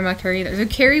don't like talking about Carrie either. So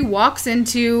Carrie walks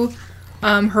into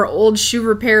her old shoe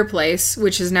repair place,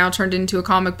 which has now turned into a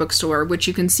comic book store, which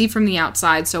you can see from the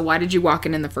outside. So why did you walk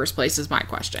in the first place is my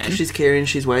question. She's Carrie and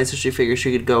she's white, so she figured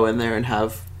she could go in there and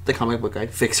have the comic book guy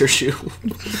fix her shoe.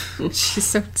 She's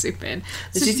so stupid.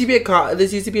 This used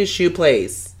to be a shoe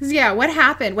place. Yeah, what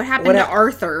happened? What happened to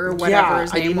Arthur or whatever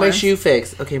his name was? I need my shoe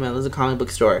fixed. Okay, man, there's a comic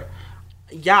book store.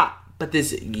 Yeah, but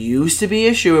this used to be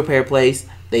a shoe repair place.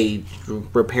 They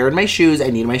repaired my shoes.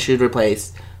 I need my shoes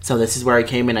replaced. So this is where I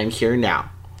came and I'm here now.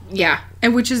 Yeah,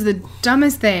 and which is the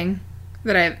dumbest thing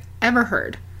that I've ever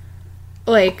heard.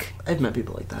 Like, I've met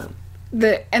people like that.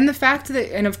 The fact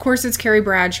that, and of course it's Carrie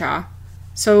Bradshaw,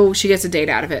 so she gets a date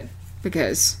out of it.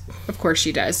 Because, of course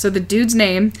she does. So the dude's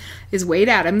name is Wade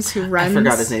Adams, who runs... I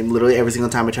forgot his name. Literally every single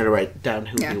time I try to write down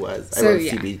who he was. So, I wrote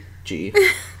CBG.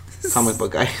 Comic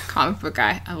book guy. Comic book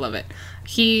guy. I love it.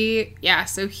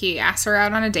 So he asks her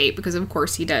out on a date because of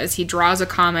course he does. He draws a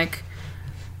comic.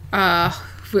 I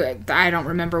don't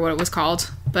remember what it was called,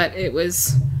 but it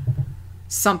was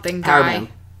something guy. Power Man.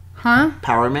 Huh?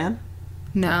 Power Man?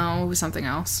 No, it was something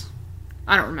else.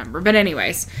 I don't remember. But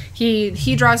anyways,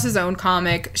 he draws his own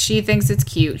comic. She thinks it's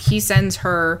cute. He sends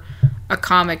her a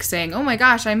comic saying, "Oh my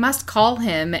gosh, I must call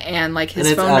him," and like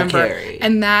his phone number. Carrie.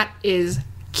 And that is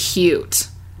cute.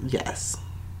 Yes.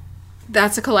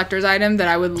 That's a collector's item that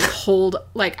I would hold.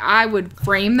 Like, I would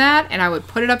frame that and I would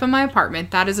put it up in my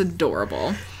apartment. That is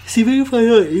adorable. See if I can find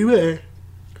out anywhere.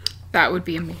 That would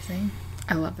be amazing.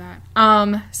 I love that.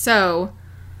 So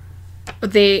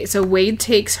Wade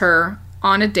takes her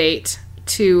on a date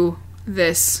to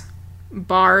this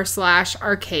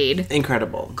bar/arcade.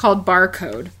 Incredible. Called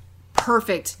Barcode.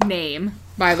 Perfect name,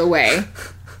 by the way.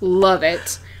 Love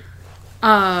it.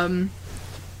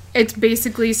 It's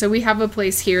basically, so we have a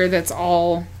place here that's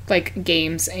all like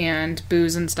games and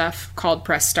booze and stuff called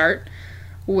Press Start,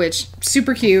 which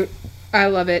super cute. I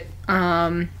love it.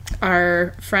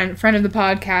 Our friend of the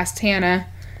podcast, Hannah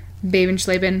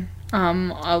Babenschleben,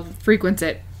 frequents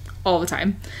it all the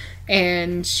time,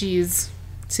 and she's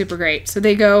super great. So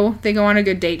they go on a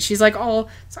good date. She's like, so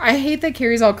I hate that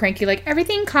Carrie's all cranky, like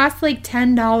everything costs like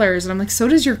 $10, and I'm like, so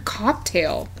does your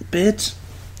cocktail, bitch.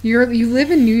 You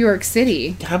live in New York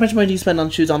City. How much money do you spend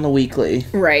on shoes on the weekly?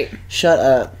 Right. Shut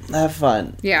up. Have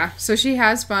fun. Yeah. So she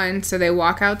has fun. So they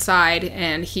walk outside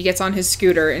and he gets on his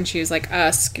scooter and she's like,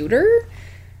 scooter?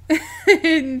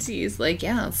 And he's like,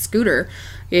 yeah, scooter.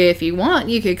 If you want,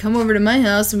 you could come over to my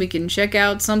house and we can check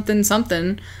out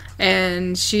something.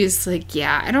 And she's like,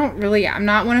 yeah, I'm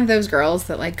not one of those girls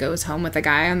that like goes home with a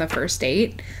guy on the first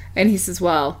date. And he says,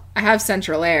 well, I have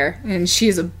Central Air. And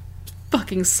she's a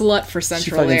fucking slut for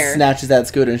Central Air. She fucking snatches that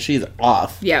scooter and she's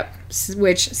off. Yep.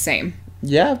 Which, same.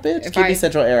 Yeah, bitch. Give me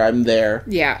Central Air. I'm there.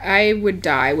 Yeah, I would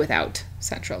die without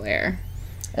Central Air.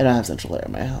 I don't have Central Air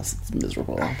in my house. It's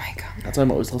miserable. Oh my god. That's why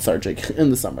I'm always lethargic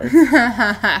in the summer.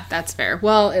 That's fair.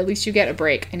 Well, at least you get a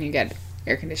break and you get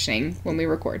air conditioning when we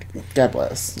record. God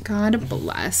bless. God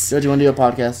bless. So do you want to do a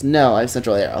podcast? No, I have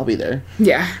Central Air. I'll be there.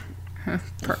 Yeah.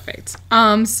 Perfect.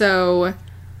 So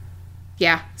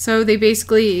they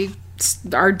basically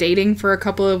are dating for a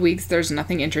couple of weeks. There's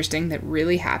nothing interesting that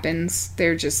really happens.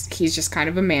 He's just kind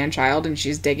of a man-child and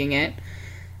she's digging it.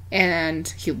 And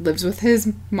he lives with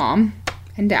his mom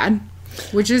and dad,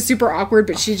 which is super awkward,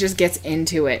 but she just gets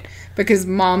into it because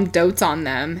mom dotes on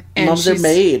them. And Mom's their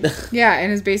maid. Yeah,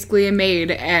 and is basically a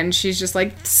maid, and she's just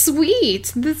like,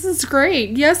 sweet, this is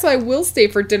great. Yes, I will stay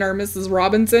for dinner, Mrs.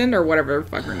 Robinson, or whatever the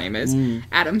fuck her name is.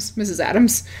 Mrs.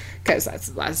 Adams, because that's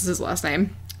his last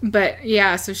name. But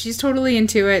yeah, so she's totally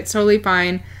into it, totally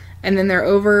fine. And then they're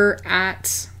over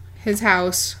at his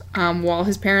house while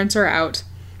his parents are out,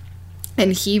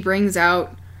 and he brings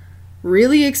out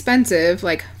really expensive,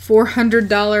 like $400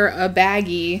 a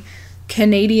baggie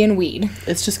Canadian weed.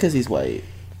 It's just because he's white.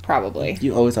 Probably.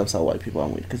 You always have to sell white people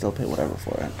on weed because they'll pay whatever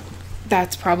for it.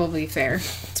 That's probably fair.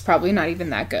 It's probably not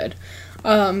even that good.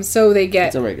 So they get...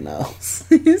 It's oregano.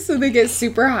 So they get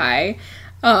super high.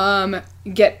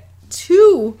 Get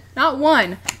 2, not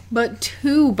 1, but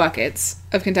 2 buckets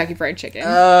of Kentucky Fried Chicken.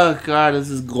 Oh, God, this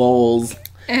is goals.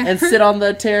 And sit on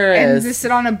the terrace. And just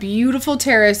sit on a beautiful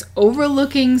terrace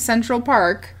overlooking Central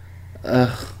Park.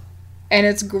 Ugh. And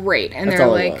it's great. And That's they're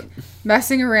all I like want.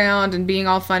 messing around and being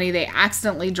all funny. They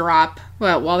accidentally drop,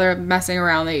 well, while they're messing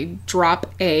around, they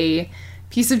drop a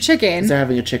piece of chicken. They're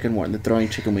having a chicken war and they're throwing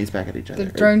chicken wings back at each other.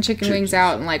 They're throwing chicken wings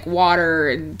out and like water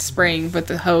and spraying with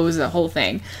the hose, the whole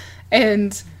thing.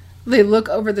 And they look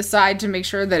over the side to make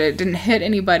sure that it didn't hit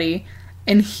anybody.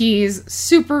 And he's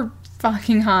super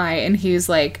fucking high. And he's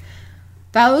like,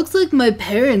 that looks like my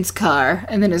parents' car.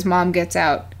 And then his mom gets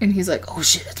out and he's like, oh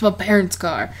shit, it's my parents'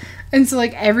 car. And so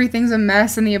like everything's a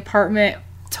mess in the apartment.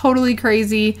 Totally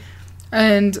crazy.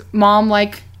 And mom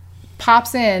like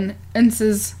pops in and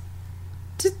says,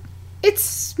 it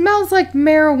smells like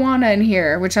marijuana in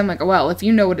here, which I'm like, well, if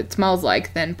you know what it smells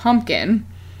like, then pumpkin.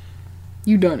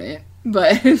 You done it.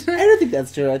 But I don't think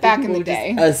that's true. I think Back in people the would just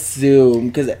day. assume,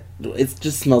 because it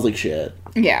just smells like shit.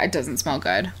 yeah, it doesn't smell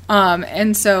good.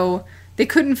 And so they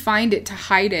couldn't find it to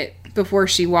hide it before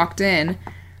she walked in.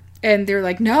 And they're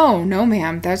like, no,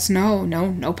 ma'am, that's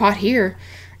no pot here.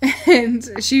 And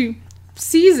she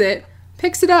sees it,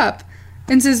 picks it up,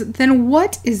 and says, then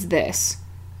what is this?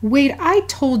 Wade, I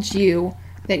told you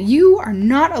that you are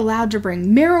not allowed to bring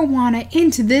marijuana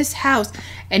into this house.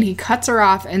 And he cuts her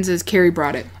off and says, Carrie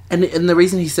brought it. And the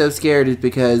reason he's so scared is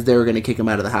because they were going to kick him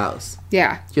out of the house.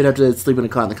 Yeah. You'd have to sleep in a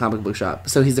cot in the comic book shop.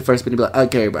 So he's the first one to be like, oh,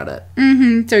 Carrie brought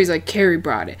it. So he's like, Carrie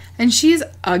brought it. And she's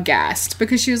aghast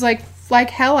because she was like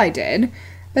hell I did.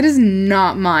 That is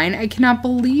not mine. I cannot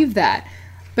believe that.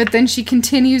 But then she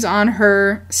continues on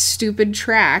her stupid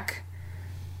track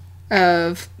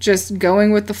of just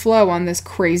going with the flow on this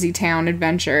crazy town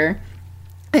adventure.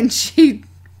 And she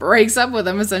breaks up with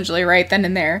him essentially right then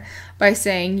and there by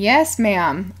saying, yes,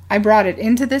 ma'am, I brought it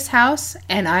into this house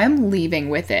and I'm leaving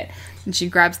with it. And she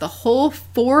grabs the whole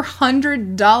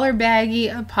 $400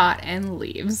 baggie of pot and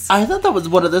leaves. I thought that was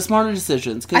one of the smarter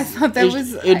decisions. I thought that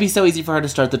was- It'd be so easy for her to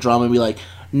start the drama and be like,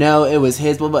 no, it was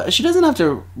his. But she doesn't have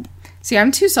to. See,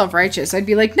 I'm too self-righteous. I'd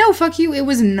be like, no, fuck you, it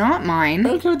was not mine. I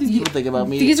don't care what these people think about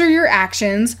me. These are your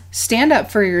actions. Stand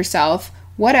up for yourself.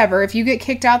 Whatever. If you get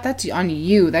kicked out, that's on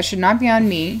you. That should not be on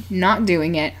me not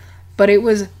doing it. But it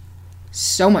was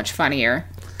so much funnier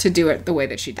to do it the way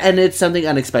that she did. And it's something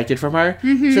unexpected from her.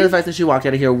 So the fact that she walked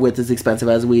out of here with as expensive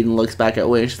as weed and looks back at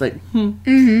Wade, she's like,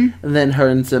 And then her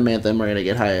and Samantha are going to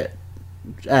get high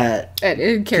at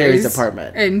Carrie's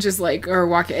apartment. And just like, or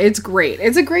walk. It's great.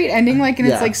 It's a great ending. Like, and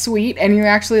it's Yeah. like sweet. And you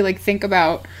actually like think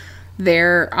about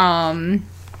their,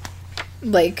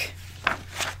 like,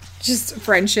 just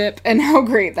friendship and how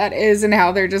great that is and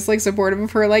how they're just like supportive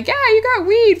of her, like, yeah, you got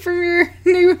weed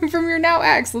from your now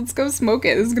ex, let's go smoke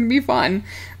it, this is gonna be fun.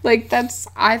 Like,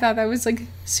 I thought that was like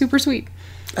super sweet.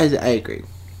 I agree.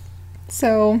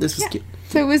 So This was yeah. cute.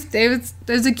 So it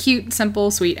was a cute, simple,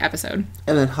 sweet episode.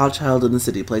 And then Hot Child in the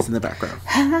City plays in the background.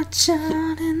 Hot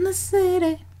child in the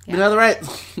city. You know the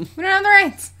rights. We don't have the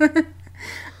rights.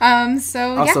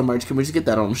 So Also, yeah, Marge, can we just get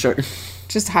that on a shirt?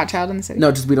 just Hot Child in the City.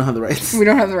 No, just we don't have the rights. We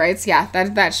don't have the rights. Yeah,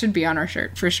 that should be on our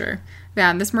shirt for sure.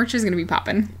 Man, this merch is gonna be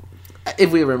popping.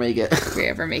 If we ever make it. If we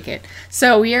ever make it.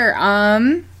 So we are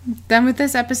done with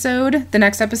this episode. The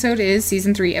next episode is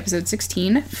season 3, episode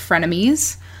 16,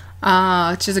 Frenemies.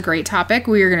 Which is a great topic.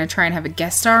 We are gonna try and have a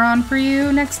guest star on for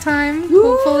you next time,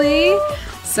 hopefully.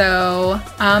 So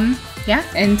yeah,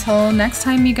 until next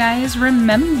time, you guys,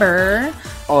 remember,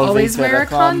 always wear a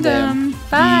condom.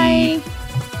 Bye.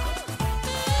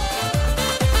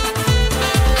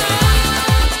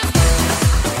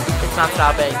 It's not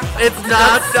stopping. It's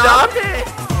not stopping!